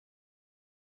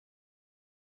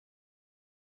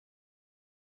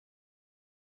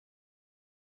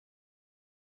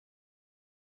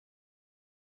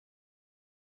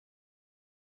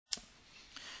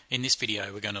In this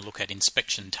video we're going to look at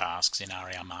inspection tasks in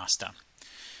REI Master.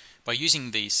 By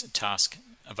using these tasks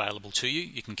available to you,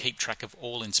 you can keep track of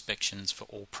all inspections for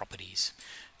all properties.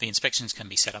 The inspections can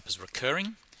be set up as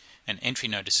recurring, and entry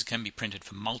notices can be printed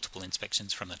for multiple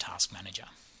inspections from the task manager.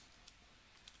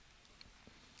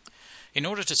 In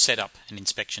order to set up an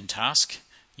inspection task,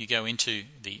 you go into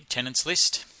the tenants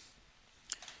list,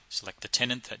 select the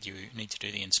tenant that you need to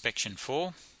do the inspection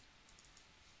for,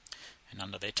 and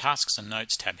under their tasks and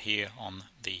notes tab here on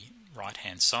the right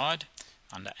hand side,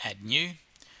 under add new,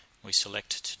 we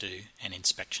select to do an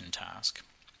inspection task.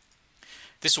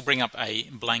 This will bring up a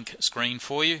blank screen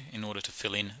for you in order to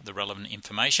fill in the relevant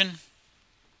information.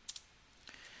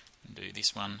 Do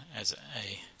this one as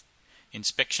a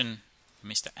inspection for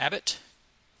Mr. Abbott.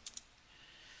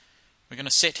 We're going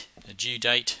to set a due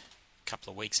date a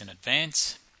couple of weeks in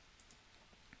advance.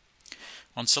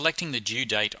 On selecting the due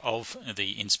date of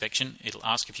the inspection, it'll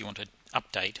ask if you want to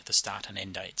update the start and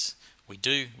end dates. We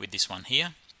do with this one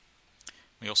here.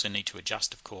 We also need to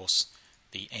adjust, of course,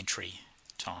 the entry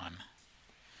time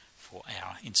for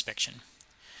our inspection.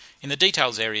 In the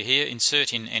details area here,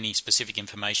 insert in any specific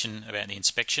information about the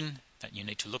inspection that you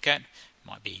need to look at. It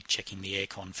might be checking the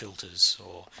aircon filters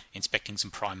or inspecting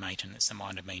some prime maintenance that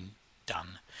might have been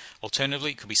done.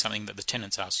 Alternatively, it could be something that the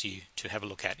tenants ask you to have a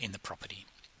look at in the property.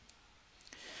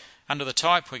 Under the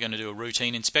type, we're going to do a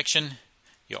routine inspection.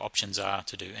 Your options are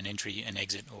to do an entry, an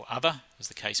exit, or other, as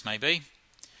the case may be.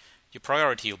 Your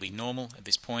priority will be normal at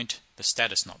this point. The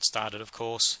status not started, of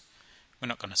course. We're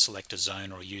not going to select a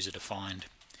zone or a user defined.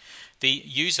 The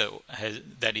user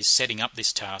that is setting up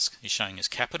this task is showing as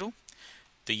capital.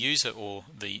 The user or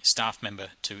the staff member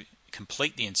to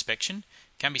complete the inspection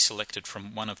can be selected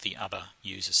from one of the other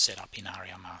users set up in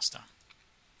REI Master.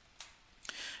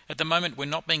 At the moment, we're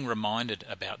not being reminded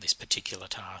about this particular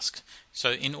task.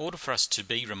 So in order for us to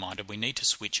be reminded, we need to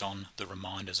switch on the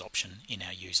reminders option in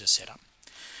our user setup.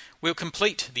 We'll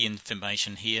complete the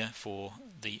information here for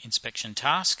the inspection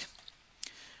task.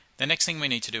 The next thing we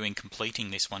need to do in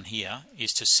completing this one here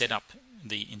is to set up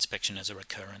the inspection as a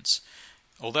recurrence.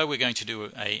 Although we're going to do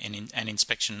an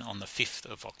inspection on the 5th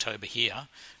of October here,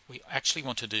 we actually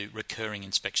want to do recurring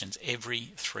inspections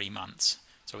every 3 months.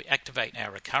 So we activate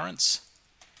our recurrence.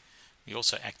 We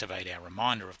also activate our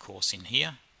reminder, of course, in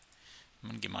here. I'm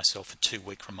going to give myself a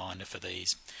 2-week reminder for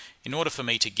these. In order for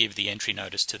me to give the entry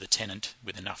notice to the tenant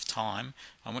with enough time,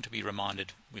 I want to be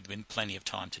reminded within plenty of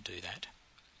time to do that.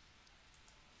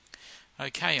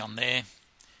 OK, on there,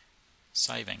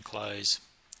 save and close,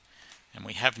 and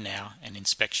we have now an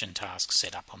inspection task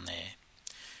set up on there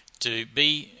to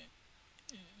be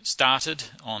started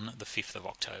on the 5th of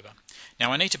October.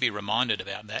 Now I need to be reminded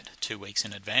about that 2 weeks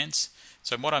in advance.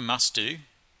 So what I must do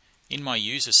in my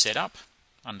user setup,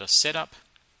 under Setup,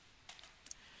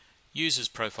 Users,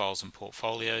 Profiles and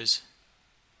Portfolios,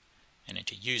 and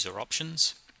into User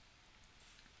Options.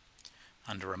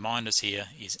 Under Reminders here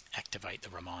is Activate the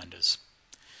Reminders.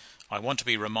 I want to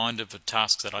be reminded of the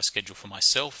tasks that I schedule for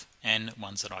myself and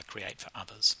ones that I create for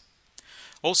others.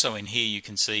 Also in here you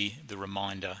can see the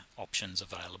reminder options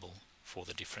available for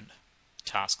the different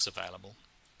tasks available.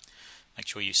 Make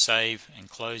sure you save and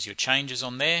close your changes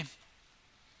on there.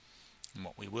 And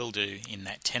what we will do in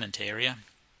that tenant area,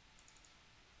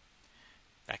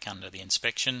 back under the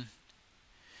inspection,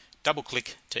 double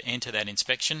click to enter that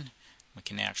inspection. We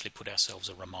can now actually put ourselves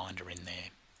a reminder in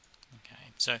there.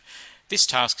 Okay, so this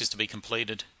task is to be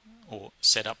completed or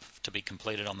set up to be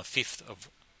completed on the 5th of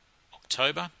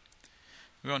October.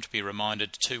 We want to be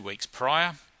reminded 2 weeks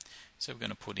prior, so we're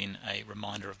going to put in a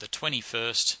reminder of the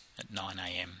 21st at 9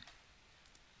 AM.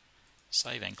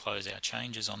 Save and close our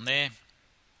changes on there.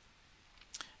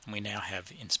 And we now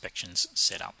have inspections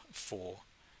set up for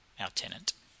our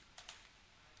tenant.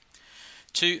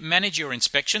 To manage your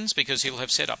inspections, because you'll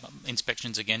have set up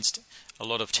inspections against a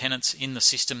lot of tenants in the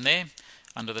system there,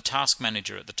 under the Task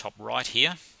Manager at the top right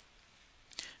here,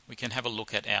 we can have a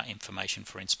look at our information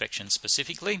for inspection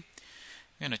specifically.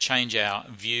 We're going to change our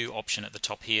View option at the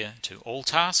top here to All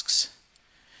Tasks.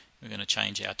 We're going to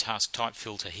change our task type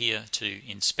filter here to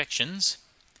Inspections.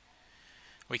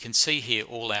 We can see here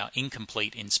all our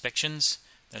incomplete inspections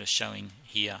that are showing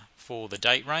here for the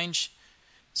date range.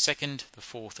 2nd, the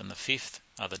 4th and the 5th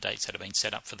are the dates that have been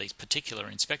set up for these particular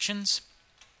inspections.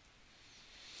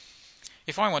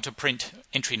 If I want to print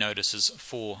entry notices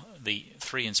for the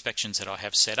 3 inspections that I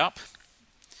have set up,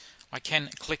 I can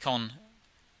click on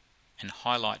and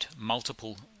highlight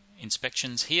multiple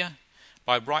inspections here.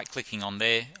 By right-clicking on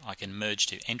there, I can merge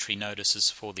to entry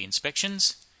notices for the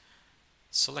inspections.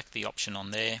 Select the option on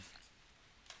there,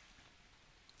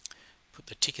 put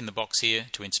the tick in the box here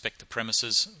to inspect the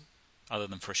premises other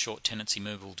than for a short tenancy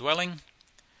movable dwelling.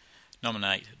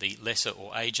 Nominate the lessor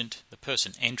or agent, the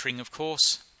person entering of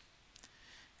course,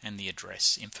 and the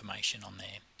address information on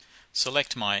there.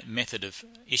 Select my method of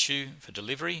issue for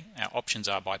delivery. Our options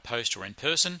are by post or in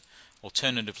person.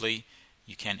 Alternatively,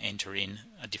 you can enter in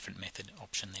a different method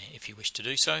option there if you wish to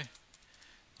do so.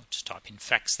 I'll just type in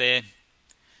fax there.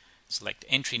 Select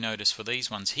entry notice for these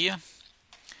ones here.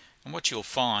 And what you'll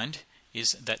find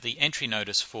is that the entry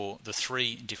notice for the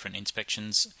 3 different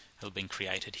inspections have been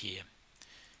created here.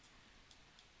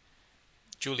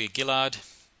 Julia Gillard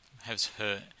has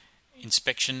her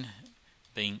inspection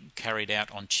being carried out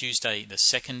on Tuesday the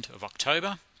 2nd of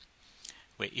October.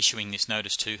 We're issuing this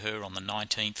notice to her on the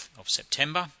 19th of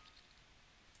September.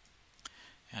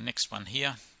 Our next one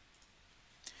here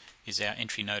is our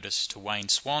entry notice to Wayne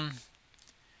Swan,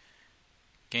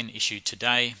 again issued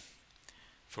today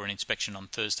for an inspection on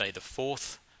Thursday the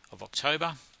 4th of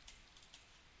October.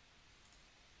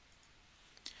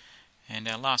 And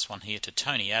our last one here to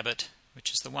Tony Abbott,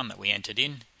 which is the one that we entered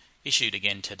in, issued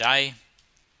again today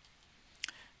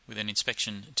with an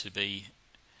inspection to be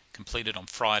completed on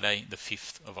Friday the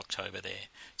 5th of October there.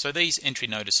 So these entry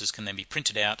notices can then be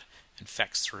printed out and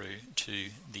faxed through to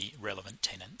the relevant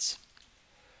tenants.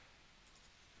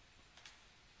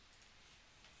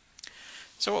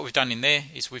 So what we've done in there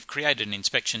is we've created an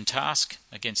inspection task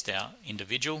against our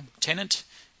individual tenant.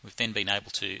 We've then been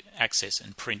able to access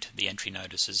and print the entry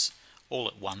notices all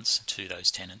at once to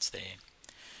those tenants there.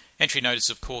 Entry notices,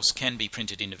 of course, can be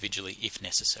printed individually if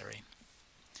necessary.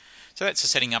 So that's the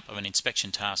setting up of an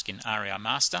inspection task in REI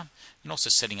Master, and also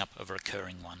setting up of a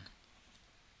recurring one.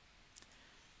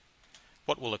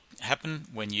 What will happen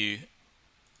when you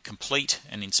complete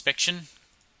an inspection?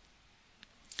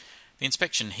 The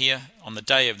inspection here, on the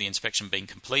day of the inspection being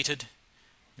completed,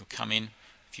 you'll come in.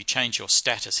 If you change your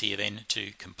status here then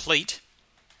to complete,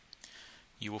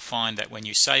 you will find that when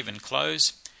you save and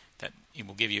close, that it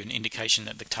will give you an indication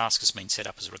that the task has been set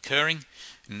up as recurring.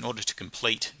 And in order to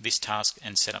complete this task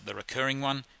and set up the recurring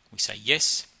one, we say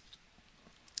yes.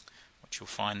 What you'll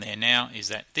find there now is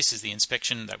that this is the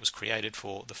inspection that was created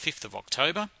for the 5th of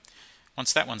October.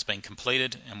 Once that one's been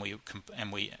completed and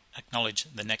we acknowledge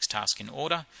the next task in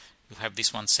order, you'll have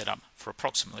this one set up for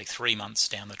approximately 3 months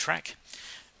down the track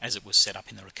as it was set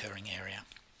up in the recurring area.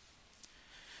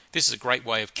 This is a great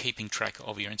way of keeping track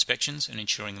of your inspections and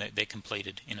ensuring that they're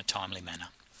completed in a timely manner.